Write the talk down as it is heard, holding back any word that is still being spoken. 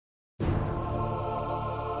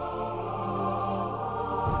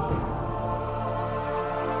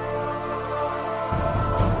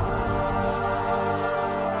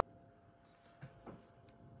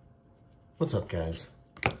What's up, guys?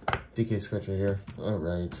 DK Scratcher here. All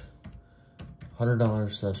right,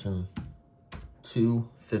 $100 session, two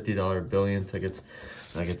 $50 billion tickets.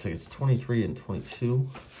 I get tickets 23 and 22.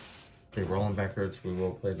 They roll them backwards. We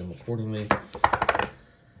will play them accordingly.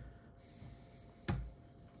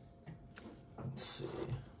 Let's see.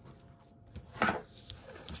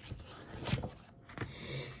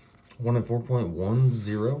 1 and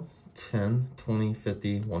 4.10, 10, 20,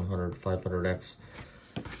 50, 100, 500x.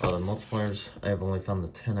 Other multipliers, I have only found the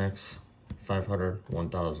 10x, 500,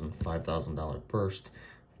 1,000, $5,000 burst.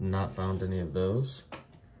 Not found any of those.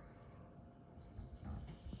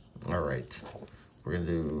 All right, we're gonna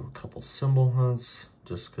do a couple symbol hunts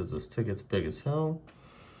just because this ticket's big as hell.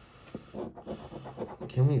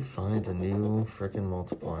 Can we find a new freaking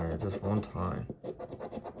multiplier just one time?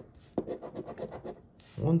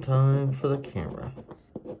 One time for the camera.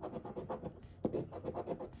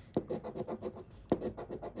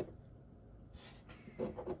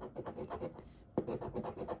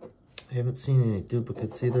 I haven't seen any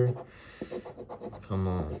duplicates either. Come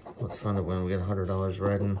on, let's find a win. We got $100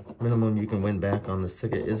 riding. Minimum you can win back on this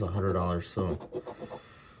ticket is $100, so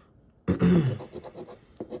I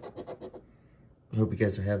hope you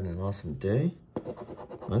guys are having an awesome day.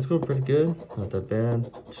 Mine's going pretty good, not that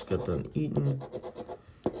bad. Just got done eating.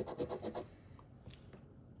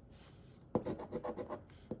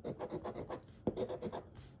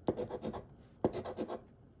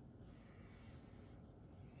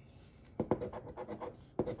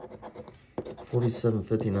 $47,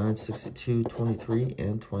 $59, $62, $23,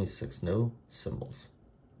 and $26. No symbols.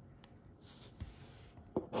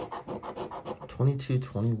 $22,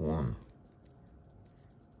 $21.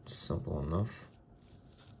 Simple enough.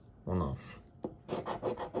 One off.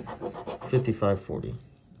 $55, $40.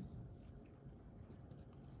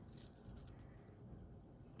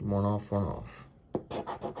 One off, one off.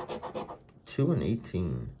 2 and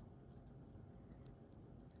 18.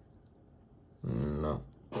 No.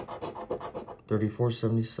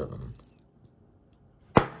 $34.77.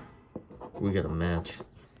 We got a match.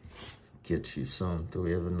 Get you some. Do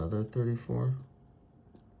we have another 34?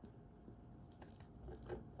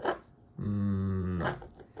 No.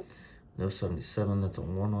 No 77. That's a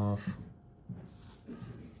one-off.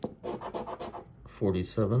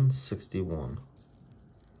 47.61.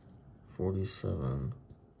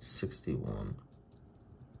 47.61.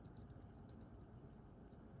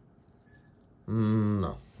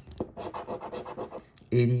 No.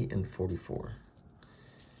 80 and 44.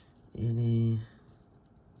 80,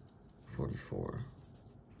 44.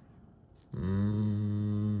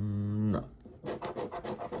 No.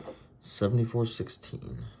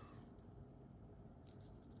 74.16.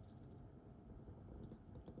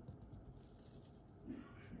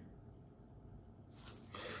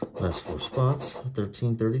 Last four spots,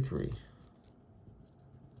 13.33.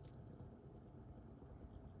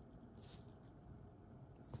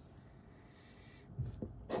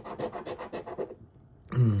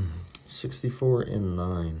 $64 and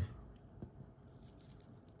 9.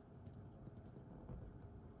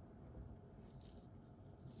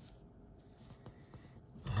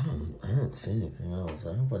 I didn't see anything else.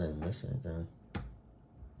 I hope I didn't miss anything.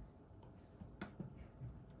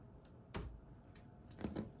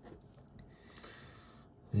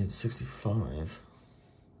 We had 65.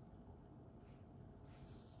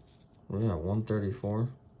 We got 134.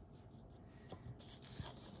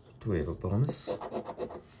 Do we have a bonus?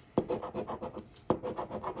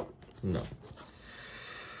 No.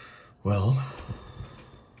 Well,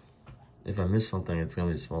 if I miss something, it's going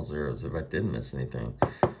to be small zeros. If I didn't miss anything,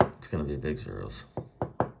 it's going to be big zeros.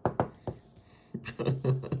 I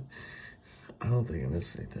don't think I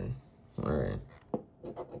missed anything. All right.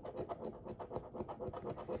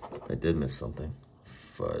 I did miss something.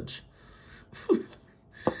 Fudge.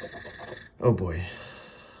 Oh, boy.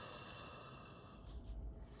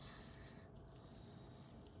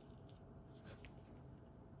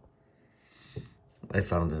 I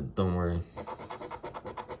found it, don't worry.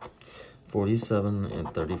 47 and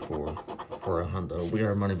 34 for a hundo. We got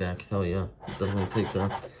our money back. Hell yeah. Definitely take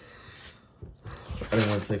that. I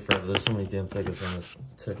didn't want to take forever. There's so many damn tickets on this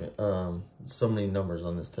ticket. So many numbers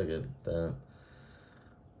on this ticket that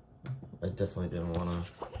I definitely didn't want to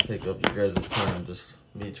take up you guys' time. Just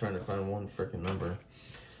me trying to find one freaking number.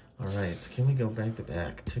 Alright, can we go back to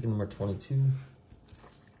back? Ticket number 22.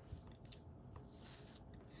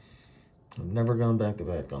 I've never gone back to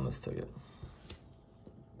back on this ticket.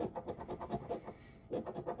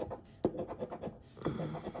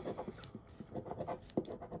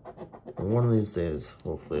 One of these days,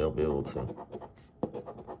 hopefully I'll be able to.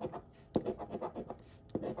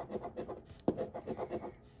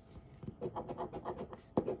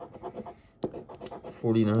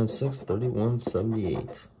 49, 6, 31,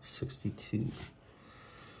 78, 62.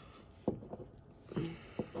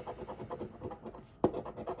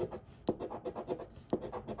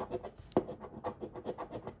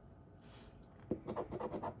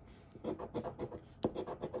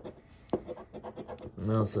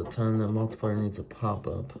 Now it's the time that multiplier needs a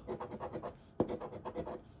pop-up.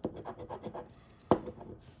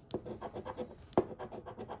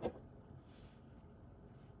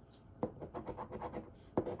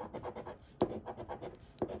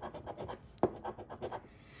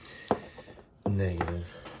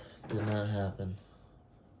 Negative. Did not happen.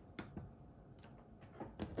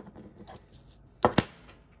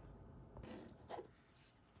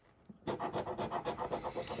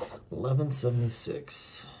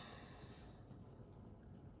 $11.76.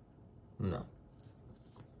 No.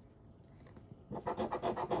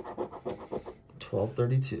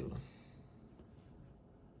 $12.32.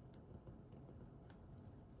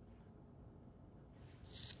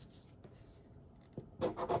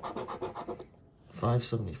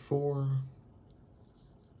 $5.74.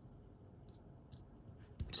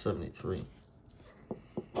 73.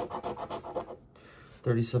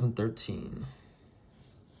 37.13.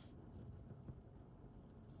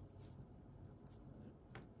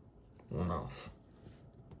 One off.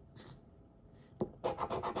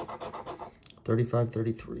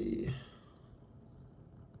 35.33.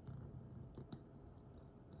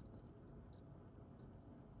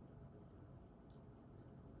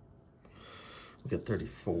 We get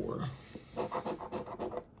 34.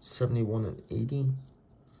 71 and 80.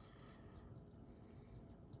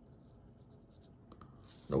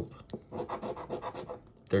 Nope.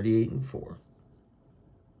 38 and 4.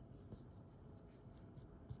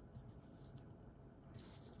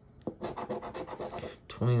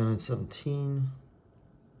 $29.17.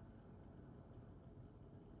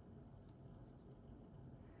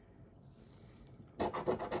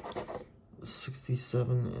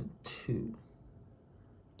 $67 and 2.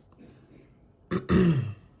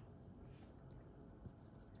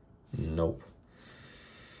 Nope.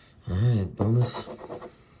 Alright, bonus.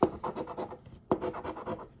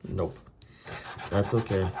 Nope. That's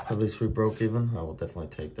okay. At least we broke even. I will definitely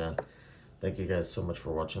take that. Thank you guys so much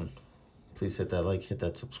for watching. Please hit that like, hit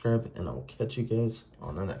that subscribe, and I will catch you guys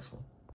on the next one.